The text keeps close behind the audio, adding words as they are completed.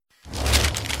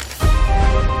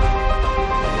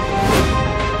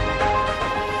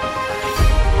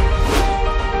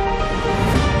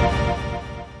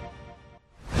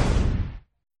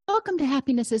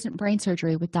Happiness Isn't Brain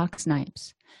Surgery with Doc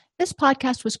Snipes. This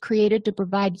podcast was created to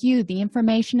provide you the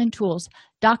information and tools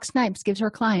Doc Snipes gives her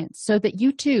clients so that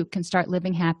you too can start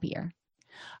living happier.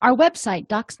 Our website,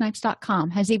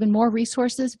 DocSnipes.com, has even more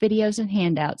resources, videos, and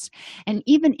handouts, and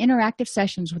even interactive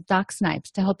sessions with Doc Snipes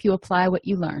to help you apply what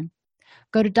you learn.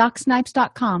 Go to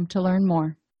DocSnipes.com to learn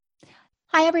more.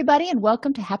 Hi, everybody, and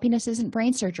welcome to Happiness Isn't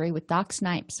Brain Surgery with Doc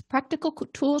Snipes, practical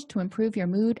tools to improve your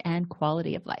mood and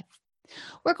quality of life.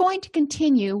 We're going to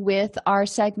continue with our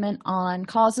segment on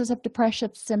causes of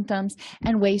depressive symptoms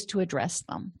and ways to address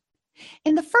them.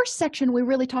 In the first section, we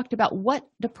really talked about what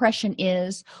depression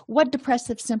is, what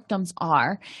depressive symptoms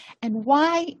are, and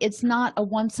why it's not a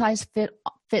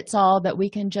one-size-fits-all that we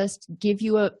can just give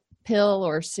you a pill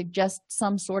or suggest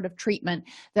some sort of treatment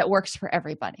that works for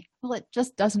everybody. Well, it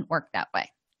just doesn't work that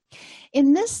way.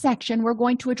 In this section, we're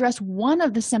going to address one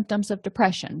of the symptoms of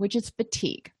depression, which is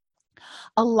fatigue.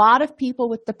 A lot of people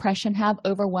with depression have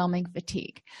overwhelming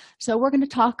fatigue. So we're going to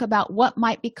talk about what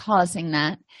might be causing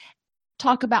that,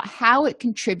 talk about how it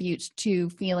contributes to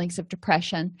feelings of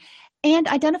depression, and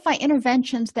identify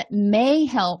interventions that may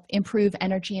help improve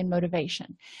energy and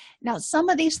motivation. Now, some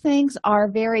of these things are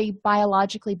very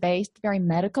biologically based, very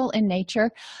medical in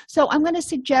nature. So I'm going to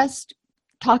suggest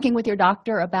talking with your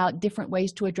doctor about different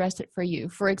ways to address it for you.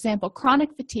 For example,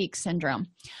 chronic fatigue syndrome.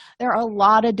 There are a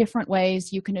lot of different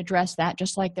ways you can address that,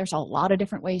 just like there's a lot of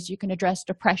different ways you can address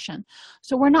depression.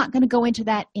 So we're not going to go into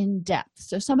that in depth.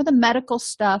 So some of the medical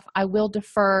stuff I will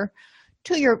defer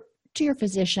to your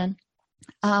physician,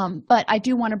 but I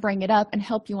do want to bring it up and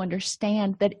help you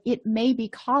understand that it may be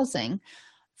causing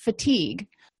fatigue.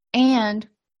 And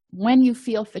when you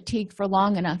feel fatigued for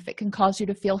long enough, it can cause you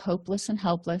to feel hopeless and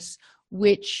helpless,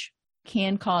 which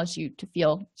can cause you to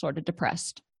feel sort of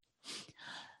depressed.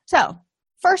 So,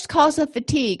 first cause of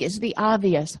fatigue is the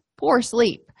obvious, poor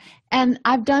sleep. And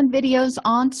I've done videos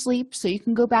on sleep, so you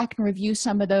can go back and review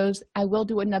some of those. I will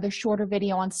do another shorter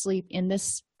video on sleep in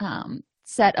this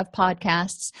set of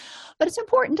podcasts. But it's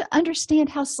important to understand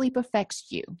how sleep affects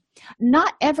you.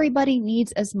 Not everybody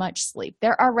needs as much sleep.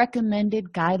 There are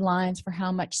recommended guidelines for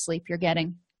how much sleep you're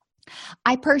getting.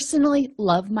 I personally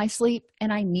love my sleep,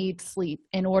 and I need sleep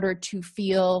in order to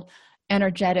feel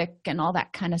energetic and all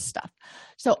that kind of stuff.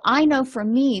 So I know for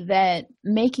me that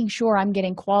making sure I'm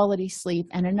getting quality sleep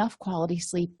and enough quality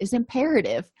sleep is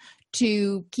imperative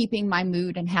to keeping my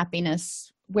mood and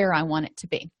happiness where I want it to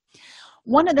be.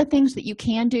 One of the things that you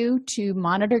can do to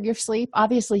monitor your sleep,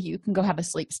 obviously you can go have a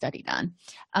sleep study done.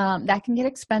 That can get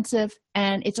expensive,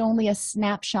 and it's only a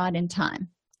snapshot in time.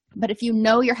 But if you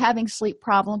know you're having sleep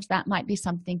problems, that might be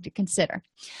something to consider.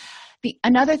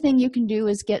 Another thing you can do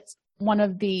is get one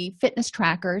of the fitness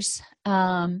trackers.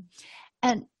 And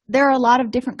there are a lot of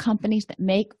different companies that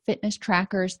make fitness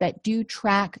trackers that do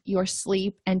track your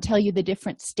sleep and tell you the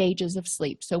different stages of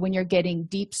sleep. So when you're getting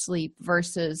deep sleep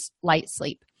versus light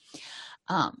sleep.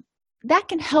 That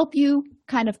can help you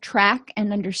kind of track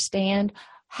and understand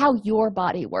how your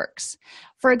body works.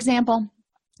 For example,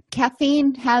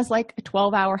 caffeine has like a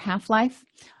 12-hour half-life,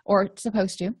 or it's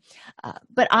supposed to.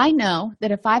 But I know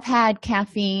that if I've had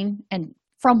caffeine, and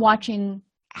from watching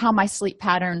how my sleep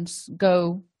patterns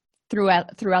go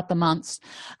throughout the months,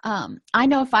 I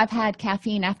know if I've had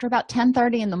caffeine after about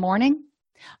 10:30 in the morning,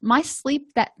 my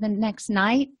sleep the next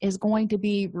night is going to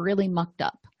be really mucked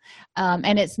up.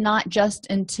 And it's not just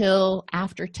until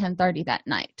after 10:30 that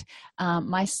night.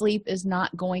 My sleep is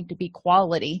not going to be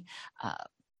quality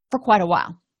for quite a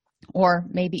while, or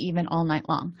maybe even all night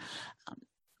long.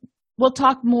 We'll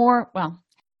talk more. Well,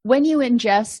 when you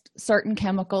ingest certain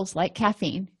chemicals like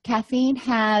caffeine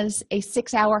has a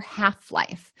 6-hour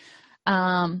half-life,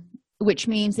 which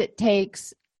means it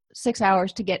takes 6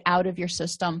 hours to get out of your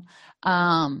system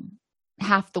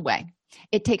half the way.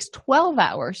 It takes 12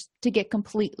 hours to get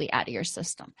completely out of your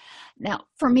system. Now,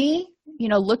 for me,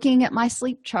 looking at my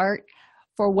sleep chart,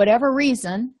 for whatever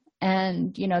reason,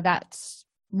 and, that's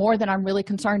more than I'm really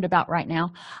concerned about right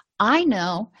now, I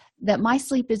know that my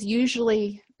sleep is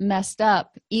usually messed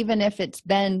up, even if it's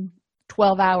been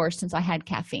 12 hours since I had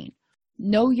caffeine.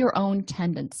 Know your own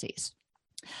tendencies.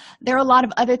 There are a lot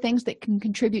of other things that can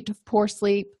contribute to poor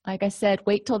sleep. Like I said,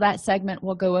 wait till that segment.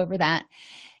 We'll go over that.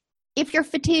 If you're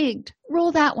fatigued,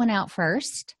 rule that one out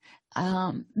first.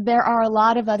 There are a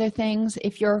lot of other things.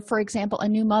 If you're, for example, a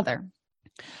new mother,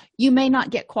 you may not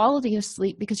get quality of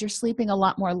sleep because you're sleeping a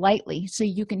lot more lightly, so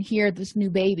you can hear this new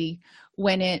baby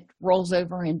when it rolls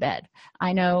over in bed.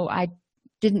 I know I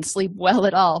didn't sleep well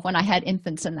at all when I had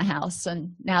infants in the house,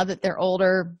 and now that they're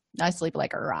older, I sleep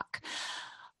like a rock.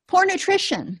 Poor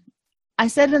nutrition. I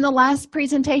said in the last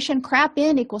presentation, crap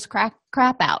in equals crap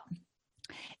out.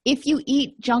 If you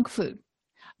eat junk food,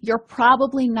 you're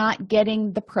probably not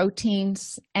getting the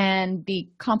proteins and the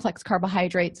complex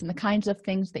carbohydrates and the kinds of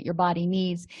things that your body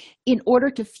needs in order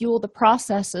to fuel the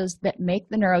processes that make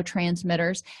the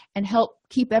neurotransmitters and help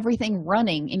keep everything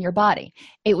running in your body.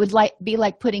 It would be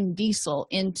like putting diesel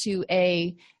into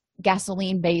a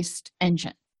gasoline-based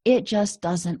engine. It just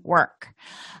doesn't work.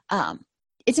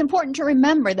 It's important to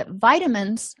remember that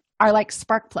vitamins are like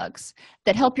spark plugs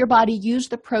that help your body use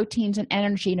the proteins and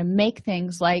energy to make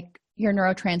things like your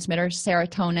neurotransmitters,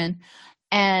 serotonin,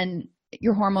 and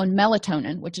your hormone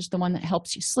melatonin, which is the one that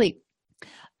helps you sleep.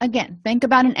 Again, think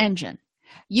about an engine.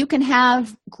 You can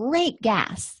have great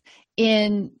gas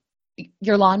in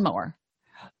your lawnmower,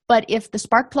 but if the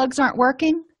spark plugs aren't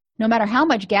working, no matter how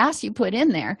much gas you put in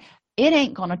there, it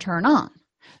ain't going to turn on.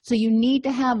 So you need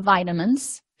to have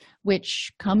vitamins,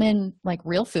 which come in like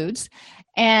real foods,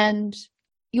 and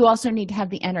you also need to have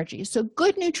the energy. So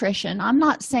good nutrition, I'm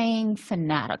not saying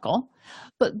fanatical,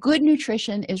 but good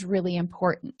nutrition is really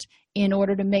important in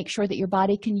order to make sure that your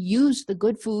body can use the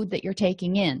good food that you're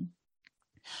taking in.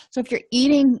 So if you're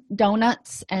eating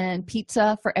donuts and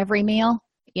pizza for every meal,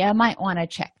 you might want to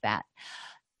check that.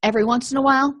 Every once in a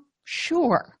while,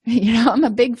 sure. I'm a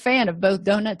big fan of both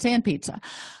donuts and pizza.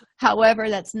 However,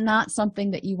 that's not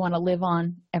something that you want to live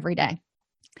on every day.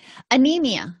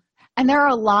 Anemia. And there are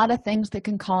a lot of things that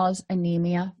can cause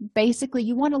anemia. Basically,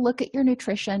 you want to look at your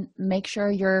nutrition, make sure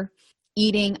you're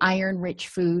eating iron-rich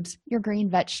foods, your green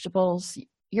vegetables,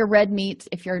 your red meats,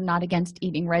 if you're not against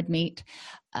eating red meat.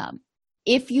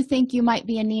 If you think you might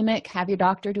be anemic, have your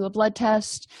doctor do a blood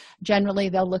test. Generally,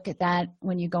 they'll look at that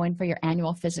when you go in for your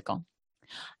annual physical.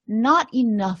 Not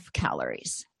enough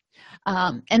calories.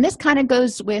 And this kind of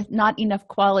goes with not enough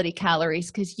quality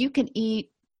calories, because you can eat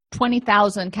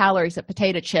 20,000 calories of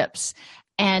potato chips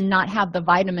and not have the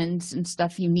vitamins and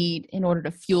stuff you need in order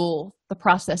to fuel the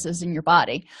processes in your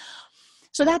body.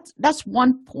 So that's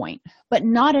one point, but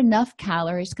not enough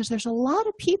calories, because there's a lot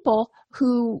of people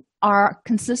who are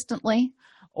consistently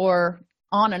or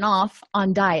on and off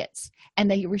on diets, and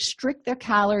they restrict their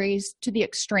calories to the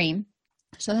extreme,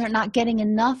 so they're not getting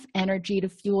enough energy to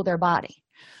fuel their body.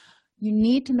 You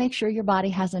need to make sure your body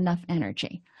has enough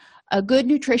energy. A good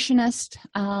nutritionist,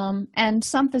 and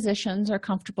some physicians are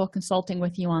comfortable consulting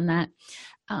with you on that,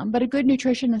 but a good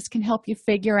nutritionist can help you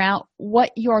figure out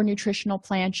what your nutritional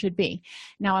plan should be.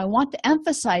 Now, I want to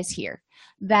emphasize here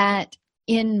that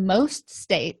in most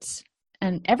states,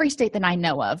 and every state that I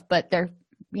know of, but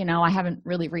I haven't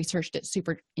really researched it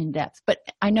super in depth, but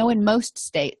I know in most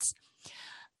states,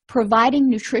 providing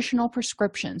nutritional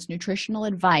prescriptions, nutritional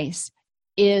advice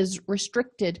is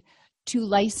restricted to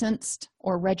licensed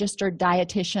or registered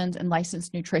dietitians and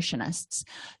licensed nutritionists.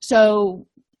 So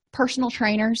personal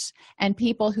trainers and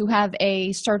people who have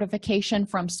a certification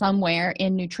from somewhere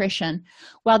in nutrition,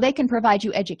 while they can provide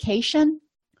you education,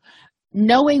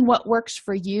 knowing what works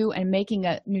for you and making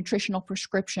a nutritional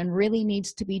prescription really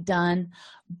needs to be done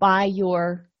by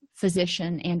your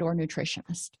physician and or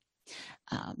nutritionist.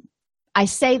 I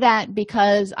say that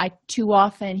because I too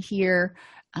often hear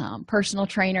personal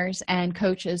trainers and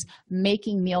coaches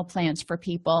making meal plans for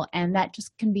people, and that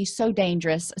just can be so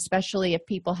dangerous, especially if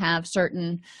people have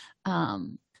certain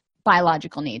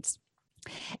biological needs.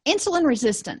 Insulin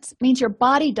resistance means your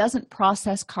body doesn't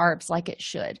process carbs like it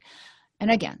should. And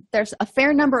again, there's a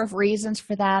fair number of reasons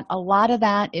for that. A lot of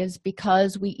that is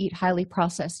because we eat highly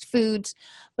processed foods,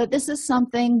 but this is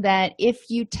something that if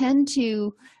you tend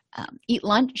to eat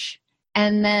lunch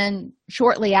and then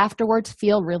shortly afterwards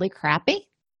feel really crappy,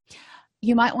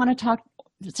 you might want to talk,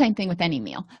 same thing with any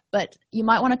meal, but you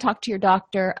might want to talk to your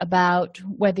doctor about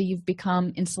whether you've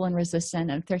become insulin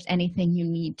resistant and if there's anything you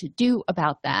need to do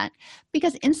about that,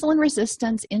 because insulin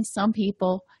resistance in some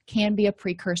people can be a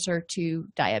precursor to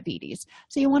diabetes.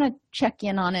 So you want to check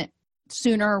in on it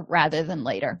sooner rather than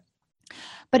later.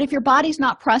 But if your body's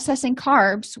not processing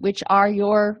carbs, which are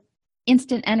your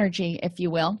instant energy, if you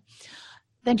will,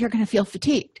 then you're going to feel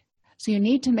fatigued. So you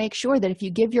need to make sure that if you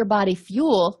give your body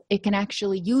fuel, it can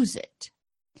actually use it.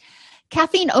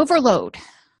 Caffeine overload.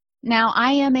 Now,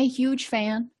 I am a huge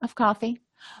fan of coffee,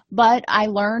 but I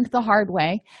learned the hard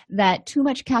way that too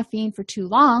much caffeine for too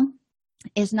long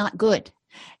is not good.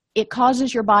 It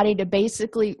causes your body to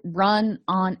basically run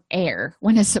on air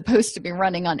when it's supposed to be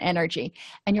running on energy,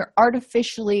 and you're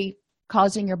artificially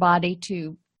causing your body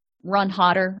to run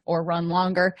hotter or run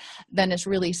longer than it's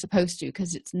really supposed to,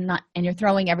 because it's not, and you're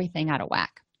throwing everything out of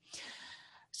whack.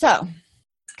 So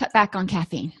cut back on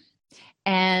caffeine.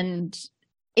 And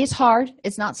it's hard.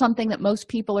 It's not something that most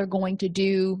people are going to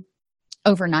do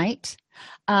overnight.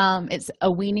 It's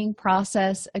a weaning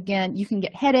process. Again, you can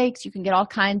get headaches, you can get all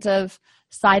kinds of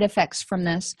side effects from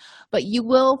this, but you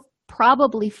will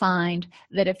probably find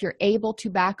that if you're able to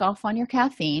back off on your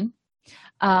caffeine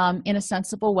in a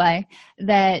sensible way,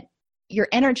 that your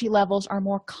energy levels are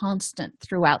more constant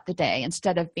throughout the day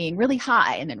instead of being really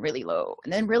high and then really low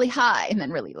and then really high and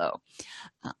then really low.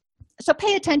 So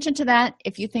pay attention to that.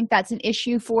 If you think that's an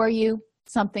issue for you,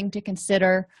 something to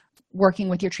consider working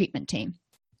with your treatment team.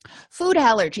 Food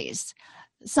allergies.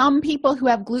 Some people who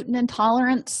have gluten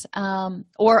intolerance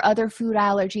or other food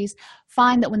allergies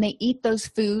find that when they eat those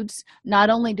foods, not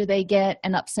only do they get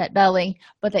an upset belly,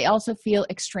 but they also feel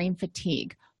extreme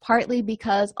fatigue, partly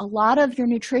because a lot of your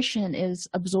nutrition is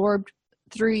absorbed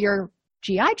through your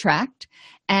GI tract,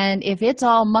 and if it's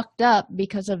all mucked up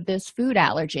because of this food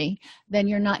allergy, then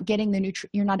you're not getting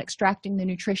you're not extracting the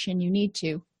nutrition you need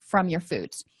to from your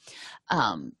foods.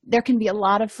 There can be a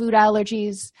lot of food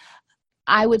allergies.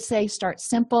 I would say start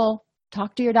simple,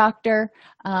 talk to your doctor.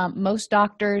 Most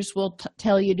doctors will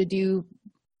tell you to do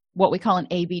what we call an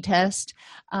A/B test.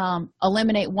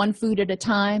 Eliminate one food at a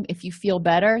time. If you feel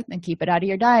better, then keep it out of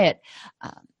your diet.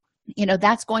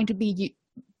 That's going to be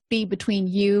between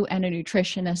you and a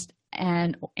nutritionist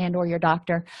and or your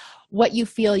doctor, what you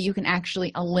feel you can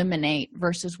actually eliminate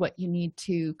versus what you need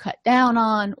to cut down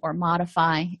on or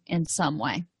modify in some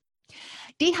way.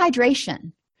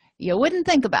 Dehydration. You wouldn't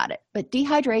think about it, but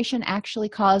dehydration actually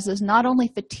causes not only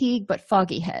fatigue, but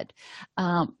foggy head.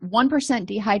 1%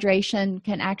 dehydration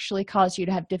can actually cause you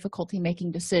to have difficulty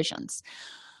making decisions.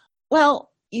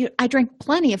 Well, I drink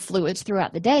plenty of fluids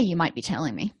throughout the day, you might be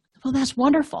telling me. Well, that's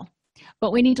wonderful,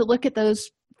 but we need to look at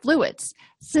those fluids.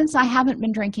 Since I haven't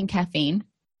been drinking caffeine,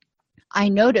 I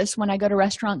notice when I go to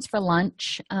restaurants for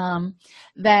lunch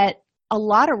that a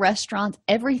lot of restaurants,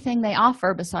 everything they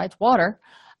offer besides water,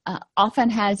 often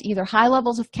has either high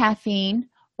levels of caffeine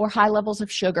or high levels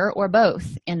of sugar or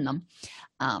both in them.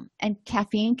 And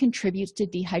caffeine contributes to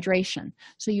dehydration.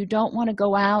 So you don't want to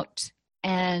go out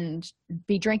and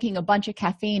be drinking a bunch of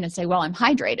caffeine and say, well, I'm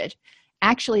hydrated.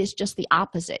 Actually, it's just the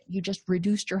opposite. You just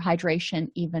reduced your hydration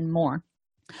even more.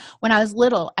 When I was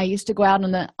little, I used to go out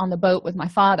on the boat with my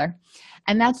father,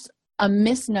 and that's a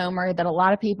misnomer that a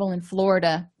lot of people in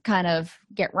Florida kind of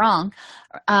get wrong.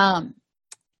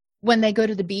 When they go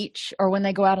to the beach or when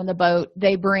they go out on the boat,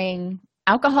 they bring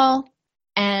alcohol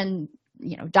and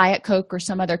Diet Coke or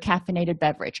some other caffeinated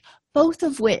beverage, both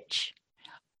of which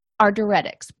are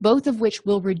diuretics, both of which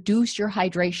will reduce your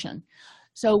hydration.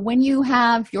 So when you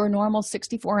have your normal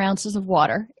 64 ounces of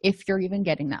water, if you're even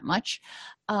getting that much,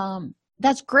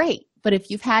 that's great. But if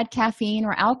you've had caffeine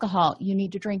or alcohol, you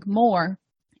need to drink more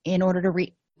in order to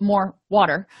more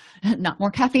water, not more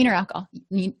caffeine or alcohol.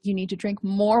 You need to drink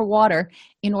more water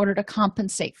in order to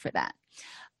compensate for that.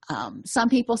 Some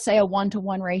people say a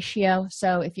 1-to-1 ratio.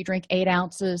 So if you drink 8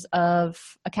 ounces of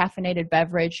a caffeinated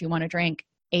beverage, you want to drink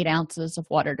 8 ounces of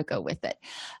water to go with it.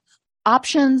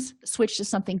 Options, switch to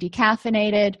something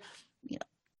decaffeinated.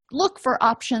 Look for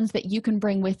options that you can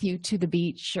bring with you to the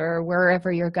beach or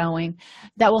wherever you're going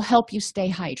that will help you stay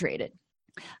hydrated.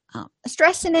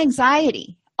 Stress and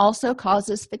anxiety also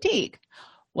causes fatigue.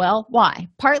 Well, why?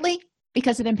 Partly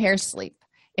because it impairs sleep.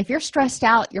 If you're stressed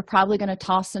out, you're probably going to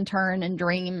toss and turn and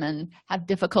dream and have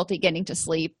difficulty getting to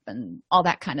sleep and all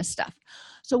that kind of stuff.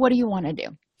 So what do you want to do?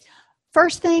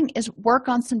 First thing is work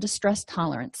on some distress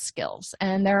tolerance skills,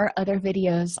 and there are other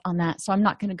videos on that, so I'm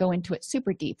not going to go into it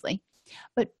super deeply.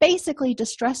 But basically,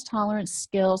 distress tolerance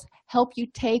skills help you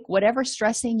take whatever's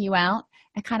stressing you out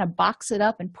and kind of box it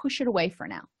up and push it away for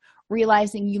now,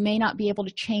 realizing you may not be able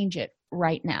to change it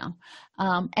right now,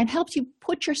 and helps you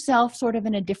put yourself sort of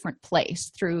in a different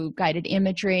place through guided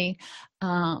imagery,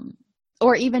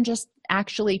 or even just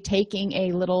actually taking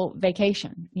a little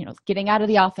vacation, getting out of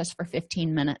the office for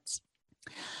 15 minutes.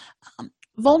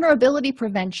 Vulnerability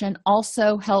prevention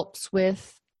also helps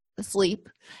with sleep.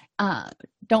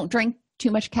 Don't drink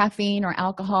too much caffeine or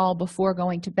alcohol before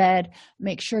going to bed.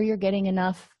 Make sure you're getting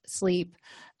enough sleep.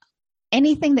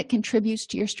 Anything that contributes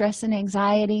to your stress and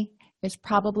anxiety is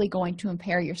probably going to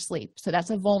impair your sleep. So that's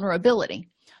a vulnerability.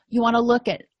 You want to look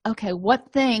at, okay,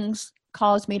 what things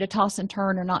cause me to toss and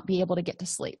turn or not be able to get to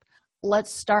sleep?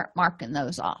 Let's start marking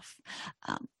those off.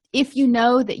 If you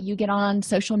know that you get on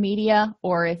social media,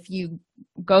 or if you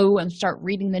go and start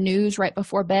reading the news right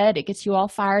before bed, it gets you all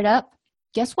fired up,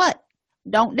 guess what?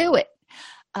 Don't do it.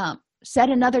 Set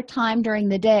another time during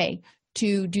the day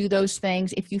to do those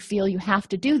things if you feel you have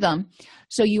to do them,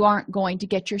 so you aren't going to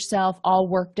get yourself all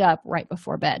worked up right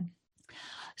before bed.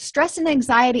 Stress and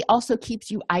anxiety also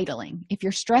keeps you idling. If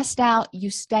you're stressed out, you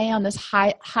stay on this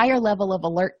higher level of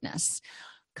alertness,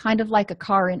 kind of like a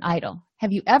car in idle.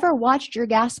 Have you ever watched your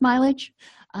gas mileage?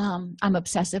 I'm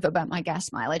obsessive about my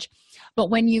gas mileage. But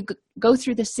when you go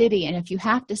through the city, and if you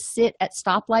have to sit at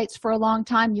stoplights for a long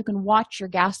time, you can watch your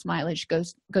gas mileage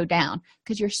go down,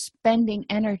 because you're spending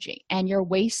energy and you're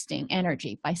wasting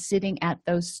energy by sitting at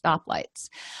those stoplights.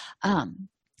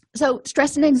 So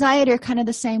stress and anxiety are kind of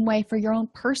the same way for your own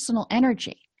personal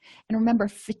energy. And remember,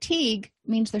 fatigue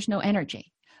means there's no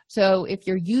energy. So if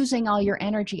you're using all your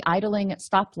energy idling at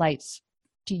stoplights,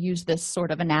 to use this sort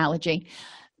of analogy,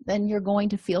 then you're going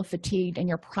to feel fatigued, and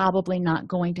you're probably not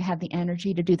going to have the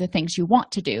energy to do the things you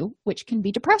want to do, which can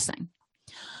be depressing.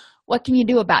 What can you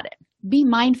do about it? Be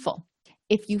mindful.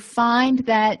 If you find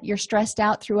that you're stressed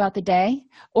out throughout the day,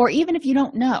 or even if you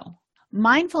don't know,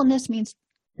 mindfulness means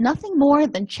nothing more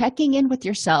than checking in with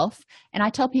yourself. And I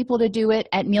tell people to do it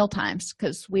at meal times,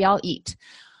 because we all eat.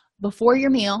 Before your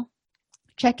meal,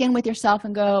 check in with yourself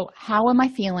and go, how am I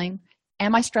feeling?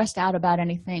 Am I stressed out about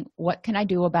anything? What can I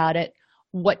do about it?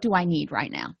 What do I need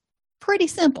right now? Pretty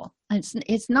simple.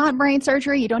 It's not brain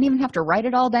surgery. You don't even have to write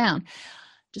it all down.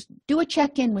 Just do a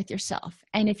check-in with yourself.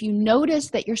 And if you notice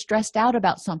that you're stressed out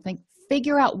about something,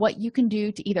 figure out what you can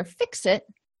do to either fix it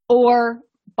or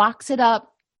box it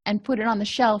up and put it on the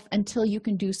shelf until you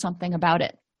can do something about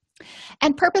it.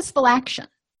 And purposeful action.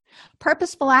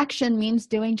 Purposeful action means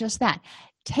doing just that.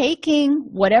 Taking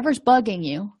whatever's bugging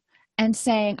you and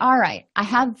saying, all right, I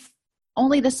have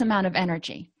only this amount of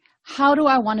energy. How do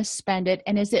I want to spend it?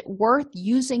 And is it worth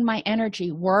using my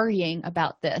energy worrying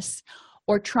about this,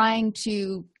 or trying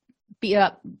to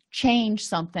change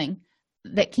something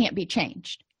that can't be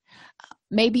changed?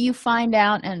 Maybe you find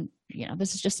out, and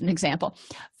this is just an example,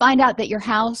 find out that your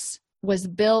house was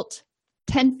built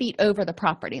 10 feet over the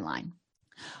property line.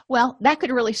 Well, that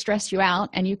could really stress you out,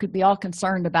 and you could be all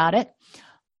concerned about it.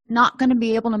 Not going to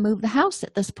be able to move the house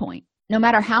at this point. No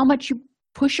matter how much you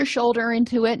push your shoulder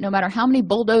into it, no matter how many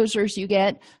bulldozers you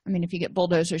get. If you get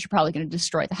bulldozers, you're probably going to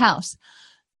destroy the house.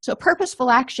 So purposeful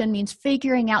action means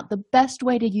figuring out the best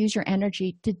way to use your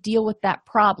energy to deal with that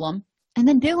problem, and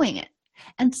then doing it.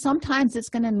 And sometimes it's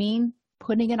going to mean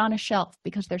putting it on a shelf,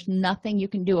 because there's nothing you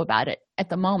can do about it at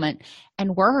the moment.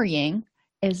 And worrying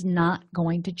is not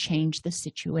going to change the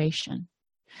situation.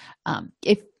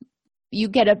 If you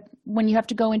when you have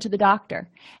to go into the doctor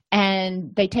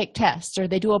and they take tests or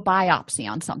they do a biopsy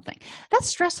on something, that's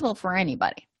stressful for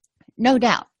anybody, no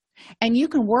doubt. And you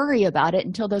can worry about it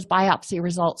until those biopsy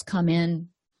results come in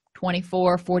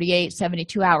 24, 48,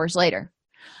 72 hours later.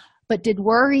 But did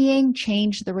worrying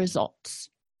change the results?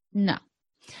 No.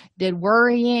 Did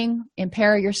worrying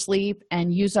impair your sleep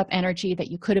and use up energy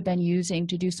that you could have been using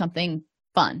to do something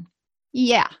fun?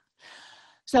 Yeah.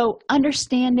 So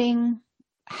understanding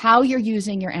how you're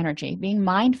using your energy, being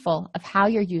mindful of how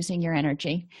you're using your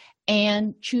energy,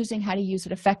 and choosing how to use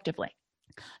it effectively.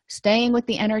 Staying with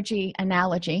the energy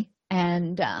analogy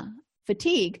and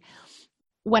fatigue,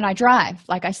 when I drive,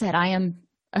 like I said, I am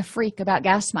a freak about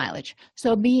gas mileage.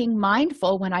 So being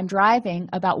mindful when I'm driving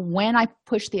about when I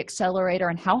push the accelerator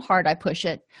and how hard I push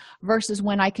it versus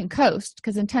when I can coast,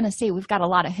 because in Tennessee, we've got a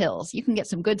lot of hills. You can get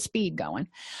some good speed going.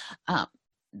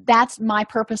 That's my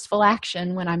purposeful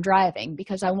action when I'm driving,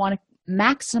 because I want to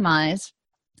maximize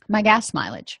my gas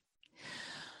mileage.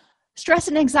 Stress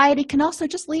and anxiety can also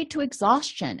just lead to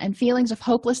exhaustion and feelings of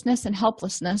hopelessness and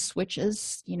helplessness, which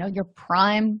is, your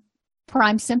prime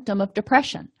symptom of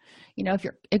depression. If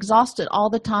you're exhausted all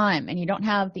the time and you don't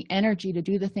have the energy to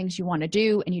do the things you want to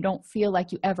do, and you don't feel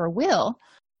like you ever will,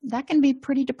 that can be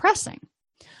pretty depressing.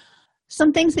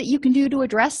 Some things that you can do to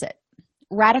address it: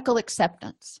 radical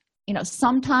acceptance.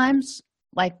 Sometimes,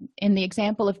 like in the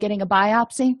example of getting a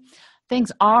biopsy,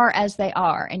 things are as they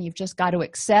are, and you've just got to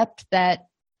accept that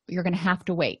you're going to have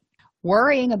to wait.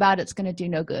 Worrying about it's going to do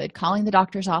no good. Calling the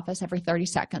doctor's office every 30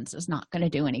 seconds is not going to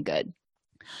do any good.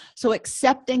 So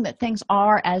accepting that things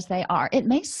are as they are. It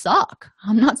may suck.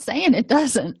 I'm not saying it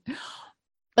doesn't,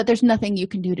 but there's nothing you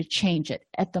can do to change it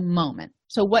at the moment.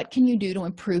 So what can you do to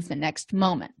improve the next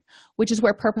moment, which is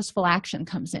where purposeful action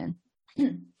comes in.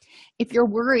 If you're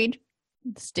worried,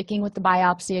 sticking with the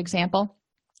biopsy example,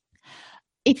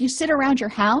 if you sit around your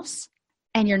house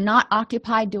and you're not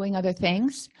occupied doing other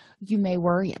things, you may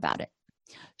worry about it.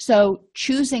 So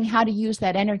choosing how to use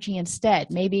that energy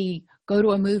instead, maybe go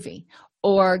to a movie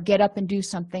or get up and do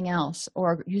something else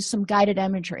or use some guided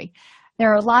imagery.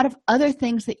 There are a lot of other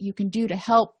things that you can do to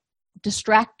help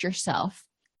distract yourself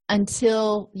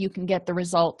until you can get the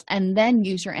result, and then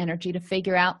use your energy to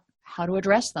figure out how to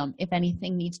address them if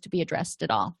anything needs to be addressed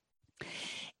at all.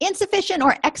 Insufficient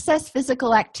or excess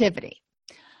physical activity.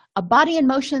 A body in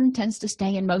motion tends to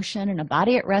stay in motion, and a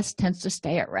body at rest tends to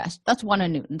stay at rest. That's one of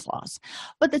Newton's laws.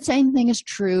 But the same thing is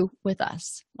true with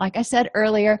us. Like I said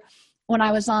earlier, when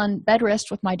I was on bed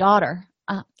rest with my daughter,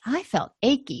 I felt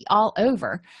achy all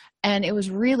over. And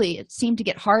it seemed to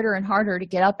get harder and harder to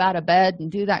get up out of bed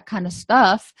and do that kind of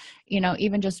stuff,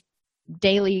 even just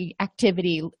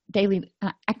activities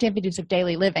of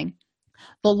daily living,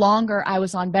 the longer I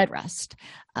was on bed rest.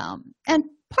 And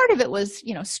part of it was,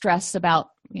 stress about,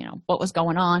 what was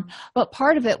going on. But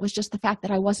part of it was just the fact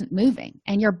that I wasn't moving,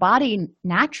 and your body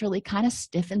naturally kind of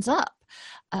stiffens up.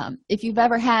 If you've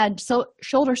ever had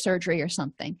shoulder surgery or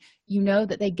something,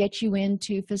 that they get you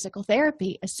into physical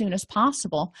therapy as soon as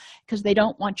possible because they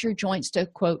don't want your joints to,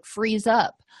 quote, freeze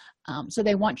up. So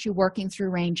they want you working through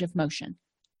range of motion.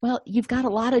 Well, you've got a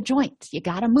lot of joints. You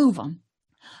got to move them.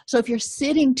 So if you're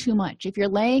sitting too much, if you're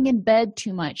laying in bed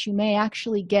too much, you may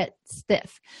actually get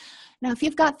stiff. Now, if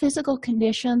you've got physical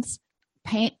conditions,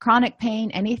 chronic pain,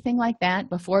 anything like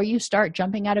that, before you start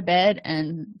jumping out of bed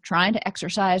and trying to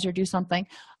exercise or do something,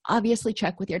 obviously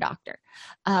check with your doctor.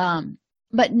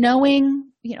 But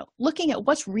looking at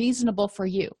what's reasonable for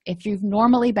you. If you've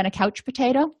normally been a couch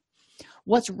potato,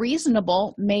 what's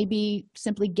reasonable may be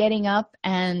simply getting up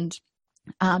and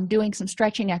doing some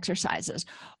stretching exercises,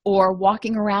 or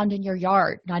walking around in your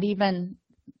yard, not even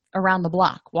around the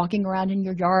block, walking around in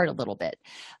your yard a little bit.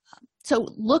 So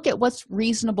look at what's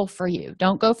reasonable for you.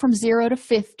 Don't go from 0 to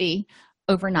 50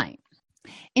 overnight.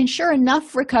 Ensure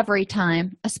enough recovery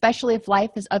time, especially if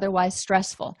life is otherwise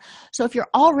stressful. So if you're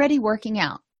already working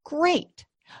out, great,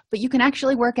 but you can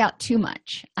actually work out too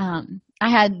much. I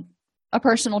had a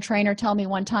personal trainer tell me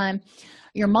one time,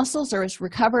 your muscles are as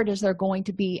recovered as they're going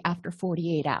to be after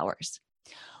 48 hours.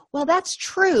 Well, that's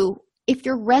true if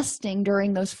you're resting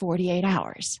during those 48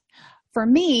 hours. For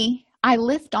me, I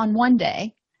lift on one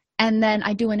day and then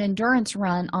I do an endurance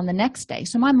run on the next day.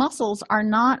 So my muscles are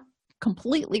not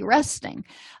completely resting.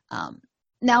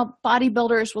 Now,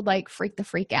 bodybuilders would freak the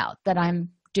freak out that I'm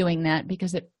doing that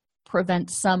because it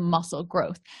prevents some muscle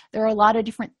growth. There are a lot of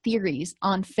different theories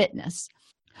on fitness.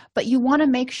 But you want to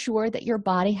make sure that your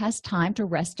body has time to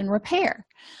rest and repair.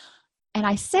 And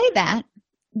I say that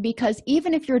because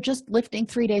even if you're just lifting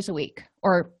 3 days a week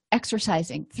or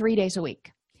exercising 3 days a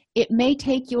week, it may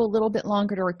take you a little bit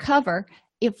longer to recover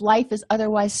if life is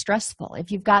otherwise stressful,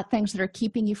 if you've got things that are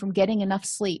keeping you from getting enough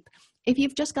sleep, if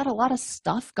you've just got a lot of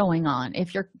stuff going on,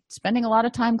 if you're spending a lot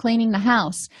of time cleaning the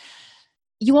house,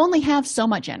 you only have so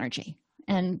much energy.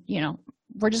 And,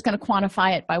 we're just going to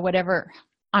quantify it by whatever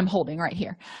I'm holding right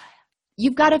here.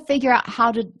 You've got to figure out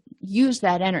how to use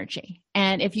that energy.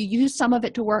 And if you use some of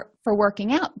it for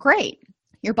working out, great.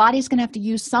 Your body's going to have to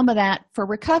use some of that for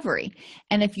recovery.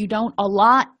 And if you've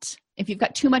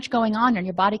got too much going on and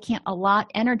your body can't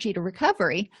allot energy to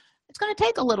recovery, it's going to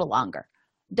take a little longer.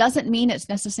 Doesn't mean it's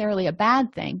necessarily a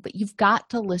bad thing, but you've got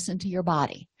to listen to your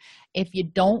body. If you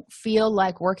don't feel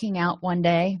like working out one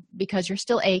day because you're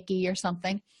still achy or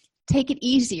something, take it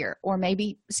easier, or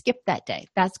maybe skip that day.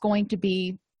 That's going to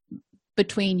be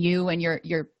between you and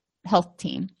your health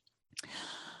team.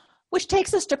 Which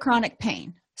takes us to chronic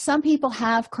pain. Some people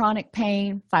have chronic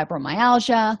pain,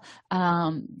 fibromyalgia.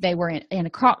 They were in a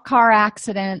car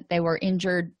accident. They were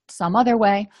injured some other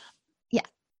way. Yeah.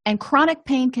 And chronic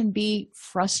pain can be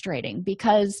frustrating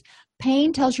because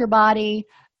pain tells your body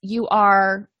you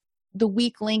are the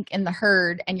weak link in the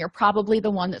herd and you're probably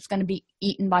the one that's going to be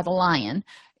eaten by the lion,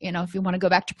 if you want to go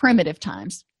back to primitive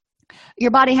times.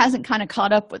 Your body hasn't kind of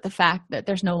caught up with the fact that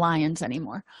there's no lions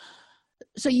anymore.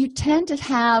 So you tend to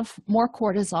have more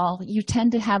cortisol. You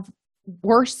tend to have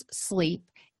worse sleep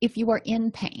if you are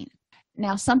in pain.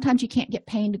 Now, sometimes you can't get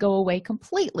pain to go away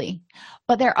completely,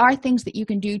 but there are things that you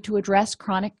can do to address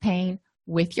chronic pain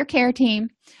with your care team.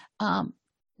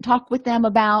 Talk with them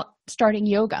about starting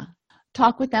yoga.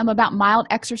 Talk with them about mild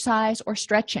exercise or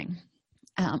stretching.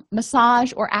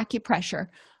 Massage or acupressure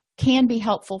can be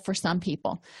helpful for some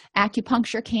people.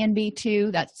 Acupuncture can be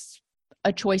too. That's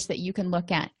a choice that you can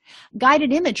look at.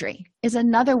 Guided imagery is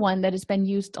another one that has been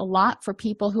used a lot for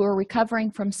people who are recovering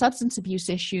from substance abuse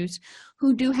issues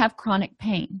who do have chronic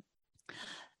pain.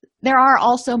 There are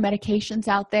also medications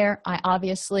out there. I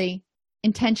obviously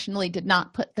intentionally did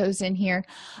not put those in here,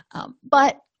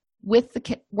 but with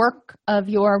the work of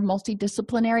your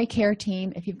multidisciplinary care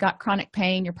team, if you've got chronic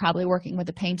pain, you're probably working with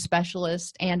a pain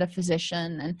specialist and a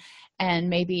physician and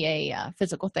maybe a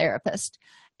physical therapist.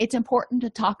 It's important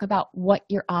to talk about what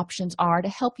your options are to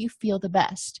help you feel the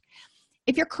best.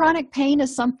 If your chronic pain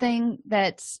is something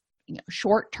that's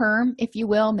short term, if you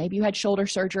will, maybe you had shoulder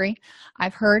surgery.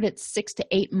 I've heard it's 6 to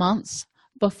 8 months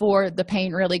before the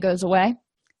pain really goes away.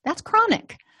 That's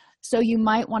chronic. So you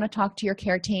might want to talk to your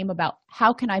care team about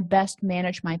how can I best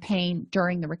manage my pain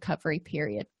during the recovery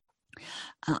period.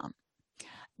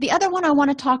 The other one I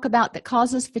want to talk about that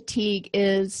causes fatigue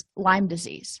is Lyme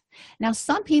disease. Now,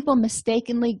 some people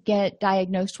mistakenly get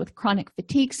diagnosed with chronic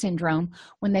fatigue syndrome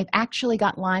when they've actually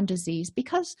got Lyme disease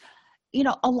because,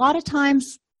 a lot of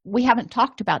times we haven't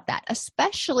talked about that,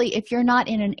 especially if you're not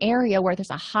in an area where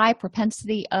there's a high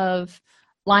propensity of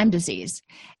Lyme disease.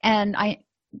 And I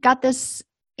got this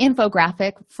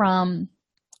infographic from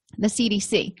the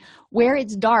CDC. Where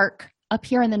it's dark up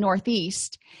here in the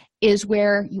Northeast is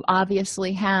where you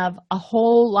obviously have a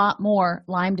whole lot more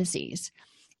Lyme disease.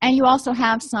 And you also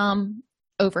have some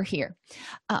over here.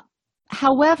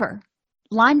 However,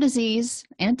 Lyme disease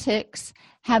and ticks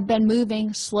have been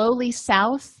moving slowly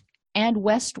south and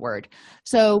westward.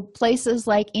 So places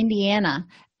like Indiana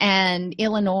and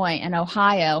Illinois and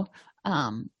Ohio,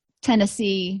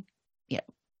 Tennessee,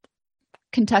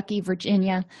 Kentucky,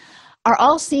 Virginia, are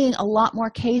all seeing a lot more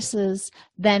cases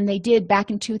than they did back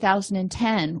in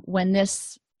 2010 when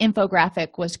this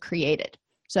infographic was created.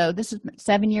 So this is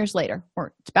 7 years later,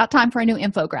 or it's about time for a new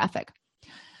infographic.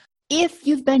 If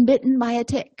you've been bitten by a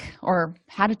tick or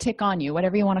had a tick on you,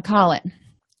 whatever you want to call it,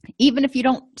 even if you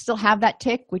don't still have that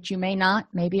tick, which you may not,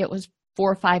 maybe it was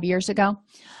 4 or 5 years ago,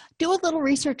 do a little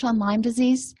research on Lyme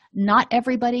disease. Not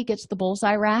everybody gets the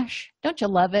bullseye rash. Don't you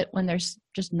love it when there's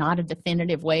just not a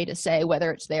definitive way to say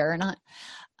whether it's there or not?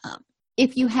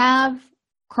 If you have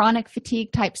chronic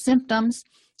fatigue type symptoms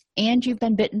and you've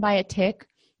been bitten by a tick,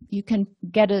 you can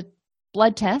get a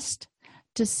blood test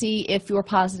to see if you're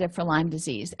positive for Lyme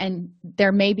disease. And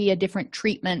there may be a different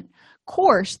treatment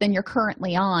course than you're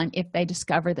currently on if they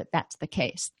discover that that's the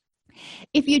case.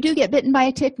 If you do get bitten by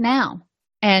a tick now,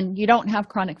 and you don't have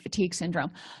chronic fatigue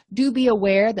syndrome, do be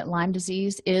aware that Lyme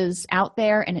disease is out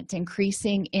there and it's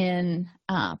increasing in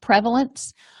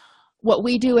prevalence. What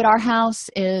we do at our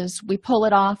house is we pull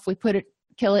it off, we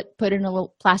kill it, put it in a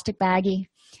little plastic baggie,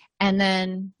 and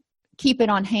then keep it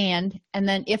on hand. And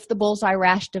then if the bullseye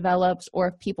rash develops or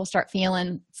if people start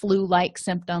feeling flu-like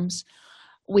symptoms,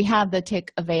 we have the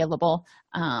tick available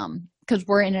because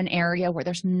we're in an area where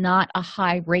there's not a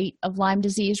high rate of Lyme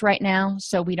disease right now,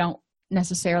 so we don't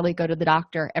necessarily go to the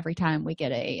doctor every time we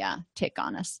get a tick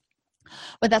on us.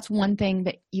 But that's one thing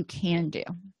that you can do.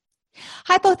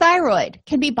 Hypothyroid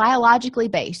can be biologically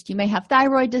based. You may have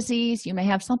thyroid disease, you may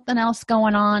have something else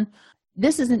going on.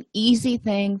 This is an easy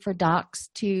thing for docs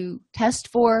to test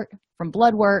for from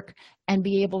blood work and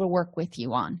be able to work with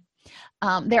you on.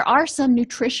 There are some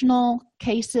nutritional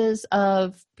cases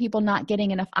of people not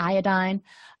getting enough iodine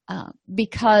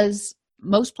because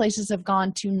most places have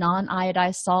gone to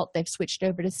non-iodized salt. They've switched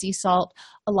over to sea salt.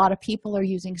 A lot of people are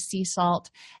using sea salt,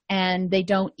 and they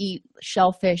don't eat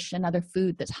shellfish and other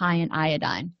food that's high in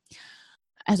iodine.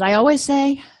 As I always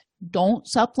say, don't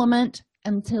supplement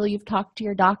until you've talked to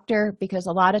your doctor, because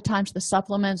a lot of times the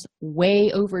supplements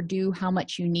way overdo how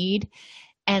much you need,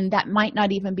 and that might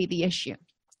not even be the issue.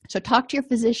 So talk to your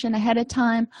physician ahead of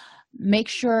time. Make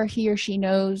sure he or she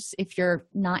knows if you're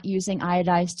not using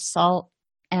iodized salt,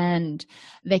 and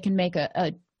they can make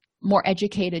a more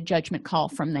educated judgment call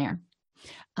from there.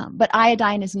 But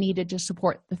iodine is needed to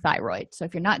support the thyroid. So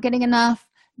if you're not getting enough,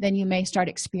 then you may start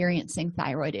experiencing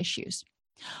thyroid issues.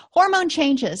 Hormone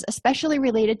changes, especially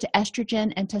related to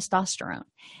estrogen and testosterone.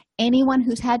 Anyone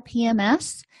who's had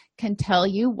PMS can tell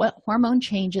you what hormone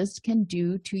changes can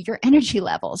do to your energy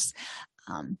levels.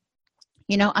 I'm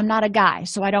not a guy,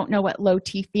 so I don't know what low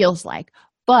T feels like,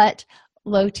 but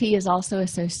low T is also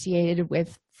associated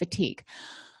with fatigue.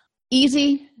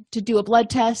 Easy to do a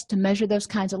blood test to measure those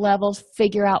kinds of levels,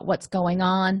 figure out what's going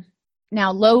on.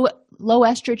 Now, low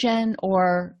estrogen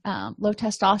or low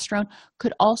testosterone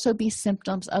could also be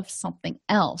symptoms of something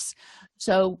else.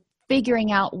 So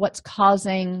figuring out what's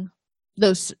causing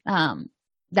those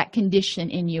that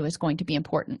condition in you is going to be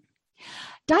important.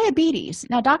 Diabetes.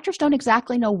 Now, doctors don't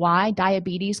exactly know why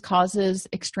diabetes causes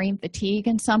extreme fatigue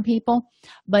in some people,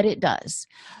 but it does.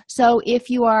 So if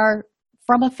you are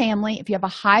from a family, if you have a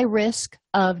high risk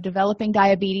of developing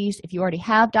diabetes, if you already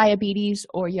have diabetes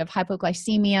or you have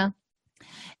hypoglycemia,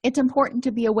 it's important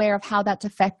to be aware of how that's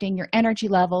affecting your energy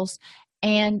levels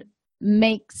and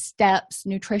make steps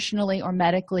nutritionally or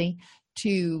medically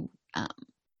to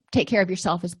take care of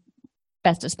yourself as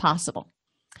best as possible.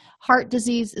 Heart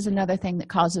disease is another thing that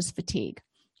causes fatigue.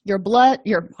 Your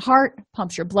heart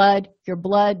pumps your blood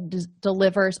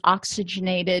delivers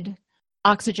oxygen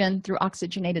through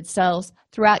oxygenated cells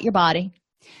throughout your body.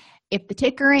 If the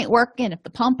ticker ain't working, if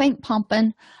the pump ain't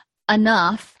pumping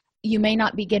enough, you may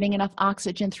not be getting enough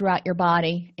oxygen throughout your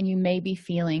body, and you may be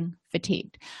feeling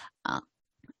fatigued.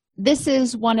 This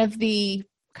is one of the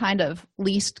kind of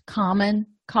least common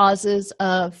causes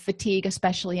of fatigue,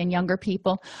 especially in younger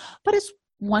people, but it's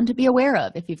one to be aware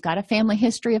of. If you've got a family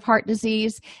history of heart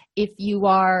disease, if you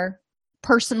are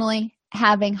personally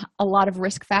having a lot of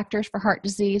risk factors for heart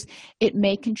disease, it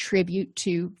may contribute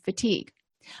to fatigue.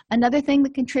 Another thing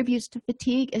that contributes to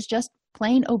fatigue is just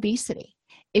plain obesity.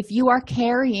 If you are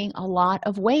carrying a lot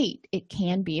of weight, it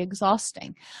can be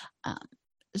exhausting.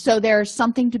 So there's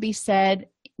something to be said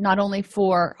not only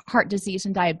for heart disease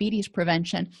and diabetes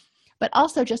prevention, but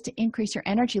also just to increase your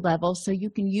energy levels so you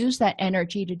can use that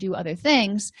energy to do other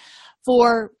things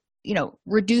for,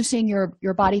 reducing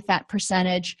your body fat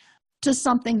percentage to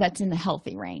something that's in the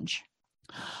healthy range.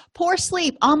 Poor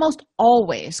sleep almost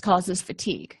always causes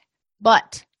fatigue,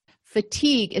 but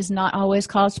fatigue is not always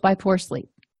caused by poor sleep.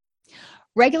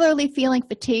 Regularly feeling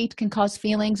fatigued can cause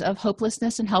feelings of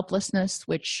hopelessness and helplessness,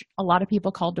 which a lot of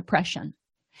people call depression.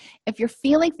 If you're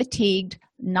feeling fatigued,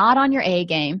 not on your A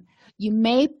game,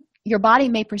 your body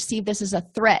may perceive this as a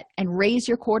threat and raise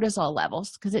your cortisol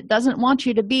levels because it doesn't want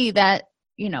you to be that,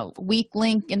 weak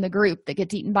link in the group that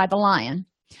gets eaten by the lion.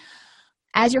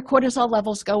 As your cortisol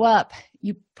levels go up,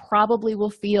 you probably will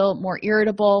feel more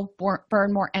irritable,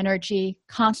 burn more energy,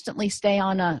 constantly stay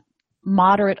on a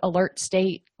moderate alert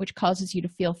state, which causes you to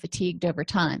feel fatigued over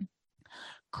time.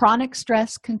 Chronic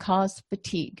stress can cause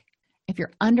fatigue. If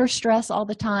you're under stress all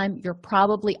the time, you're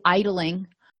probably idling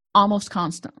almost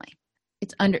constantly.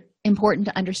 It's important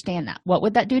to understand that. What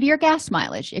would that do to your gas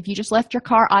mileage if you just left your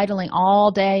car idling all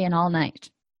day and all night?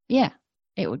 Yeah,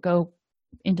 it would go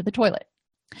into the toilet.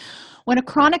 When a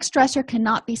chronic stressor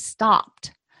cannot be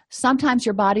stopped, sometimes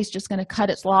your body's just going to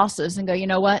cut its losses and go, you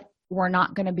know what? We're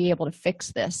not going to be able to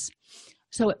fix this.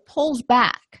 So it pulls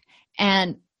back.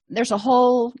 And there's a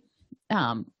whole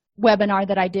webinar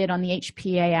that I did on the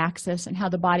HPA axis and how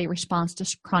the body responds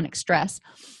to chronic stress.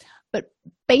 But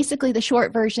basically, the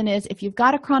short version is if you've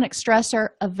got a chronic stressor,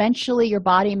 eventually your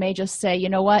body may just say, you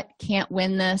know what, can't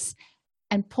win this,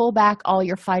 and pull back all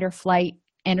your fight or flight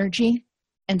energy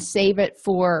and save it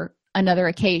for another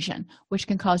occasion, which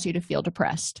can cause you to feel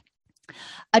depressed.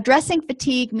 Addressing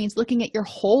fatigue means looking at your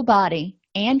whole body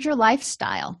and your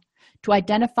lifestyle to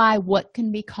identify what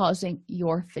can be causing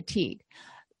your fatigue.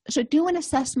 So do an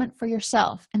assessment for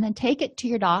yourself and then take it to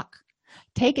your doc,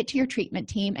 take it to your treatment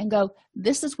team and go,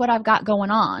 this is what I've got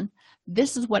going on.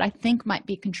 This is what I think might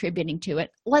be contributing to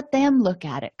it. Let them look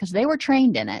at it because they were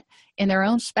trained in it in their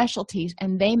own specialties,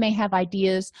 and they may have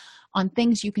ideas on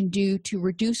things you can do to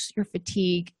reduce your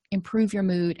fatigue, improve your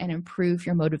mood, and improve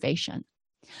your motivation.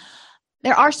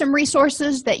 There are some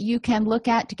resources that you can look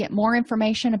at to get more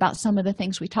information about some of the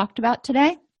things we talked about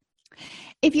today.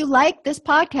 If you like this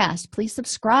podcast, please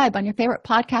subscribe on your favorite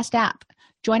podcast app.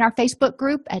 Join our Facebook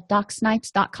group at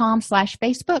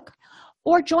docsnipes.com/Facebook,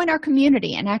 or join our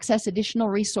community and access additional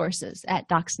resources at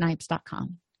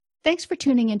docsnipes.com. Thanks for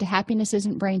tuning into Happiness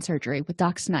Isn't Brain Surgery with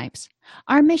Doc Snipes.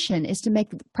 Our mission is to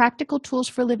make practical tools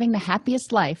for living the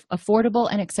happiest life affordable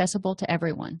and accessible to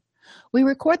everyone. We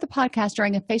record the podcast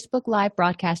during a Facebook Live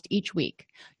broadcast each week.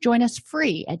 Join us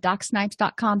free at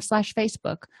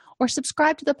docsnipes.com/Facebook or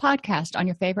subscribe to the podcast on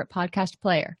your favorite podcast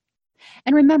player.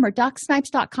 And remember,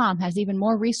 docsnipes.com has even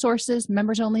more resources,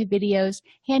 members-only videos,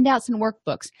 handouts, and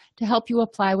workbooks to help you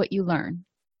apply what you learn.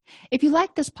 If you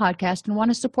like this podcast and want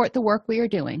to support the work we are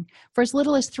doing, for as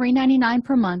little as $3.99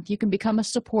 per month, you can become a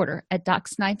supporter at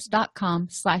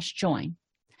docsnipes.com/join.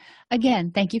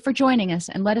 Again, thank you for joining us,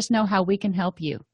 and let us know how we can help you.